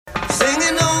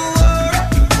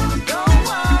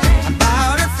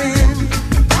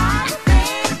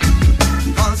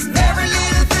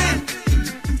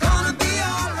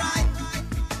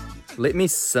let me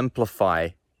simplify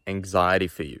anxiety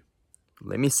for you.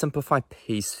 Let me simplify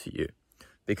peace for you,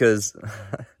 because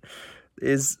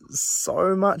there's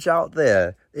so much out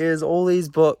there. There's all these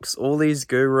books, all these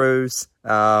gurus,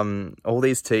 all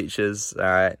these teachers, all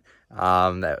right?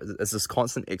 It's this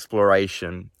constant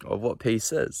exploration of what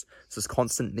peace is. It's this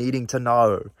constant needing to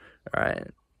know, all right?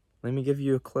 Let me give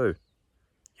you a clue.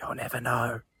 You'll never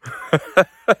know.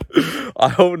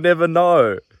 I'll never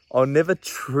know. I'll never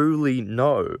truly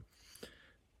know.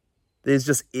 There's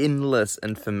just endless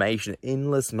information,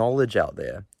 endless knowledge out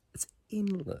there. It's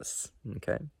endless,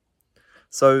 okay?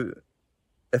 So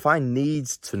if I need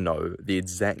to know the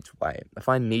exact way, if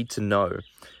I need to know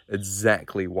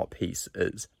exactly what peace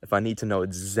is, if I need to know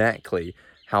exactly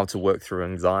how to work through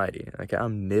anxiety, okay,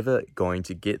 I'm never going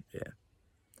to get there.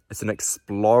 It's an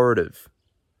explorative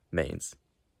means.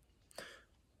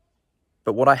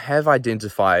 But what I have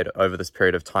identified over this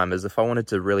period of time is if I wanted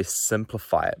to really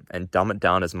simplify it and dumb it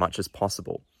down as much as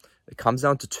possible, it comes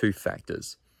down to two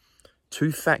factors.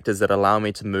 Two factors that allow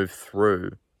me to move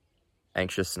through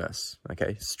anxiousness,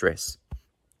 okay, stress,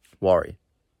 worry.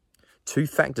 Two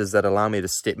factors that allow me to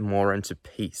step more into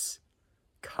peace,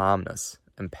 calmness,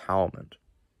 empowerment.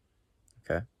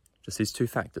 Okay, just these two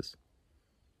factors.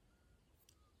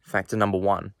 Factor number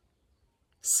one,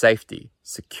 safety,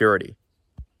 security.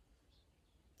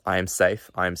 I am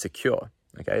safe, I am secure.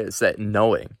 Okay, it's that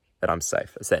knowing that I'm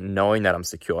safe. It's that knowing that I'm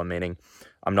secure, meaning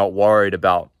I'm not worried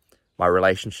about my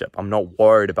relationship. I'm not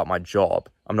worried about my job.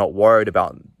 I'm not worried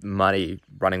about money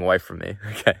running away from me.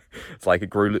 Okay, it's like it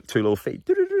grew two little feet.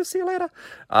 See you later.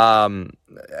 I'm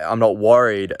not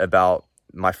worried about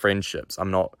my friendships. I'm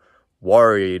not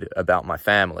worried about my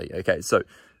family. Okay, so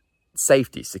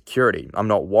safety, security. I'm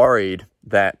not worried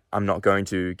that I'm not going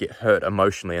to get hurt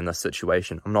emotionally in this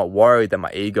situation. I'm not worried that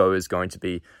my ego is going to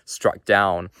be struck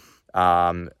down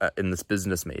in this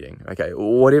business meeting. Okay,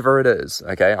 whatever it is.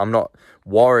 Okay, I'm not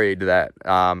worried that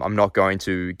I'm not going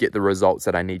to get the results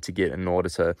that I need to get in order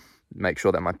to make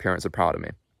sure that my parents are proud of me.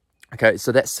 Okay,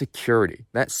 so that's security,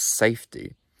 that's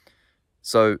safety.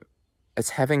 So it's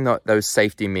having those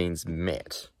safety means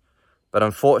met. But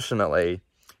unfortunately,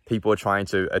 people are trying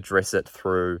to address it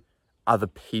through other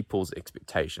people's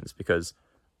expectations, because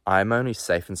I'm only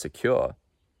safe and secure.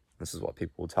 This is what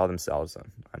people will tell themselves.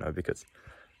 And I know because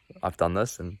I've done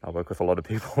this and I work with a lot of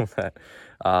people that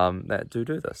do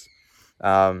this.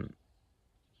 I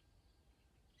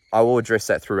will address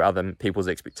that through other people's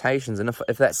expectations. And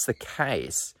if that's the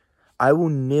case, I will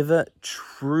never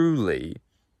truly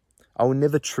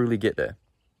get there.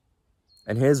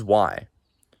 And here's why.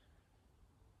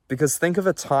 Because think of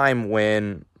a time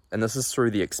when, and this is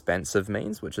through the expansive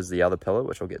means, which is the other pillar,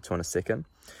 which I'll get to in a second.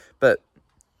 But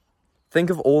think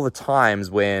of all the times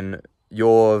when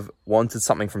you've wanted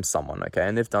something from someone, okay,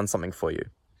 and they've done something for you.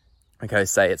 Okay,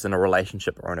 say it's in a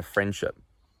relationship or in a friendship.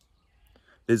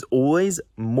 There's always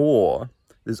more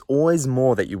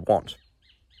that you want.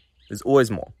 There's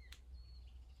always more.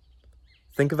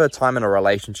 Think of a time in a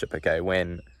relationship, okay,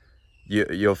 when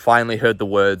you've finally heard the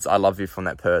words "I love you" from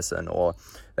that person, or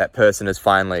that person has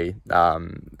finally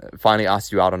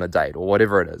asked you out on a date, or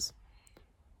whatever it is.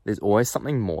 There's always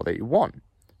something more that you want.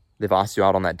 They've asked you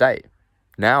out on that date.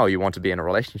 Now you want to be in a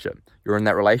relationship. You're in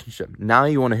that relationship. Now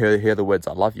you want to hear the words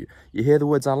 "I love you." You hear the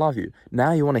words "I love you."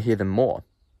 Now you want to hear them more.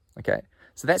 Okay,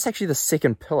 so that's actually the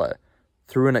second pillar.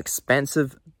 Through an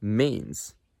expansive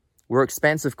means, we're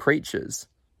expansive creatures,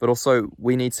 but also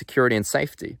we need security and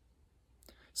safety.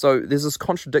 So there's this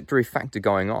contradictory factor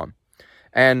going on.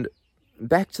 And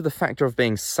back to the factor of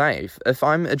being safe, if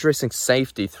I'm addressing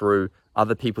safety through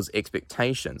other people's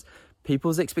expectations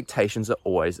are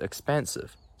always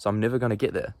expansive. So I'm never going to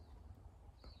get there.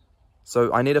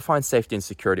 So I need to find safety and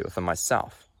security within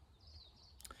myself.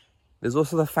 There's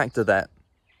also the factor that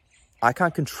I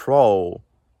can't control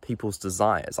people's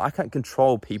desires. I can't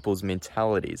control people's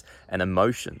mentalities and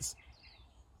emotions.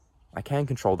 I can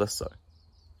control this though,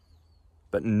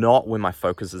 but not when my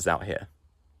focus is out here.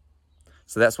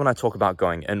 So that's when I talk about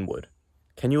going inward.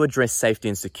 Can you address safety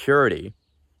and security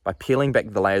by peeling back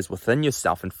the layers within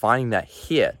yourself and finding that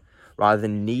here, rather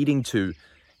than needing to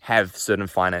have certain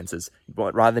finances,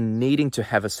 but rather needing to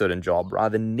have a certain job,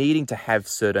 rather needing to have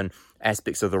certain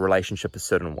aspects of the relationship a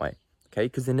certain way, okay?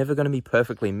 Because they're never going to be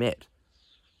perfectly met.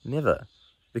 Never.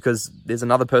 Because there's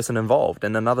another person involved,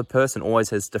 and another person always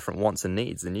has different wants and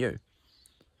needs than you.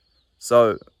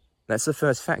 So that's the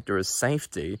first factor, is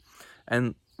safety.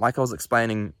 And like I was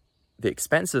explaining, the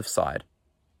expansive side,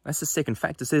 That's the second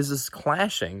factor. So there's this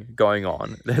clashing going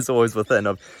on. There's always within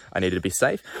of, I need to be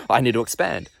safe. I need to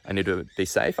expand. I need to be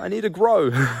safe. I need to grow.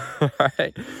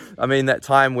 Right? I mean, that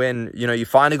time when, you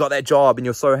finally got that job and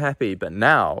you're so happy, but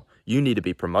now you need to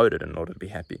be promoted in order to be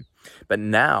happy. But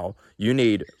now you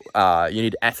need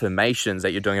affirmations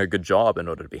that you're doing a good job in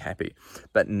order to be happy.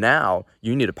 But now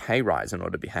you need a pay rise in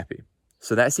order to be happy.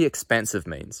 So that's the expansive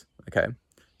means, okay?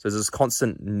 So there's this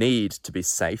constant need to be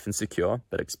safe and secure,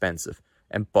 but expansive.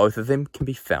 And both of them can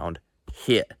be found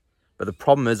here. But the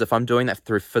problem is, if I'm doing that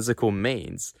through physical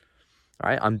means,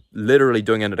 right, I'm literally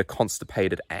doing it at a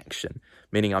constipated action,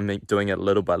 meaning I'm doing it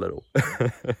little by little.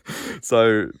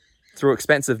 So through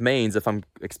expansive means, if I'm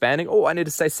expanding, I need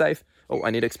to stay safe.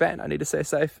 I need to expand. I need to stay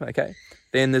safe. Okay.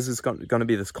 Then there's going to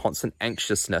be this constant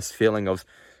anxiousness, feeling of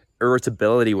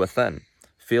irritability within,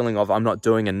 feeling of I'm not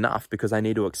doing enough because I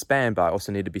need to expand, but I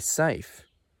also need to be safe.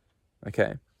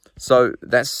 Okay. So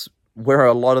that's where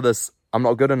a lot of this I'm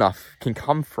not good enough can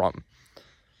come from,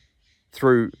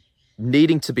 through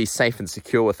needing to be safe and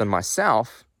secure within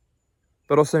myself,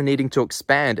 but also needing to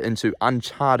expand into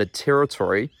uncharted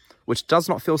territory, which does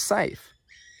not feel safe.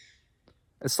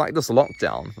 It's like this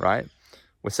lockdown, right?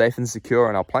 We're safe and secure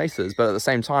in our places, but at the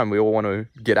same time, we all want to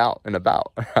get out and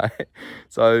about, right?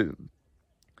 So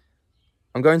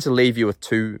I'm going to leave you with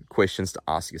 2 questions to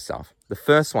ask yourself. The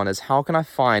first one is, how can I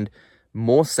find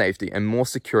more safety and more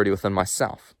security within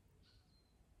myself?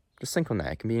 Just think on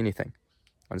that. It can be anything.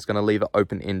 I'm just going to leave it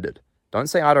open-ended. Don't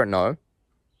say, I don't know.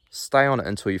 Stay on it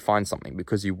until you find something,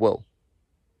 because you will.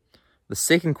 The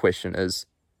second question is,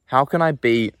 how can I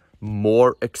be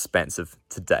more expansive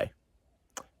today?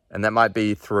 And that might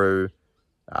be through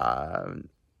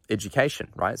education,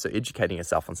 right? So educating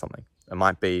yourself on something. It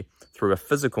might be through a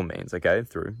physical means, okay?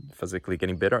 Through physically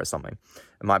getting better at something.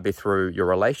 It might be through your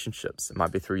relationships. It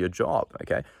might be through your job,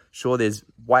 okay? Sure, there's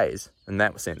ways in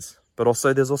that sense, but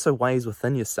also there's also ways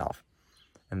within yourself.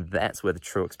 And that's where the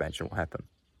true expansion will happen.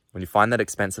 When you find that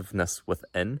expansiveness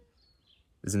within,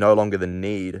 there's no longer the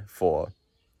need for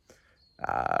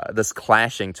this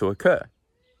clashing to occur,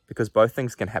 because both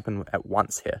things can happen at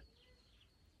once here.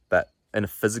 But in a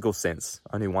physical sense,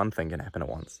 only one thing can happen at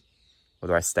once.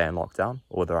 Whether I stay in lockdown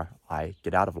or whether I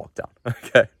get out of lockdown,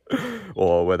 okay?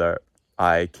 Or whether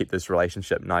I keep this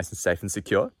relationship nice and safe and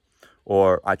secure,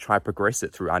 or I try to progress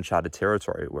it through uncharted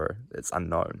territory where it's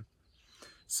unknown.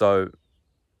 So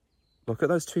look at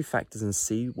those 2 factors and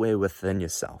see where within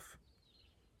yourself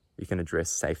you can address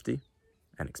safety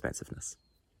and expansiveness.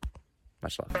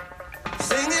 Much love.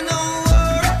 Singing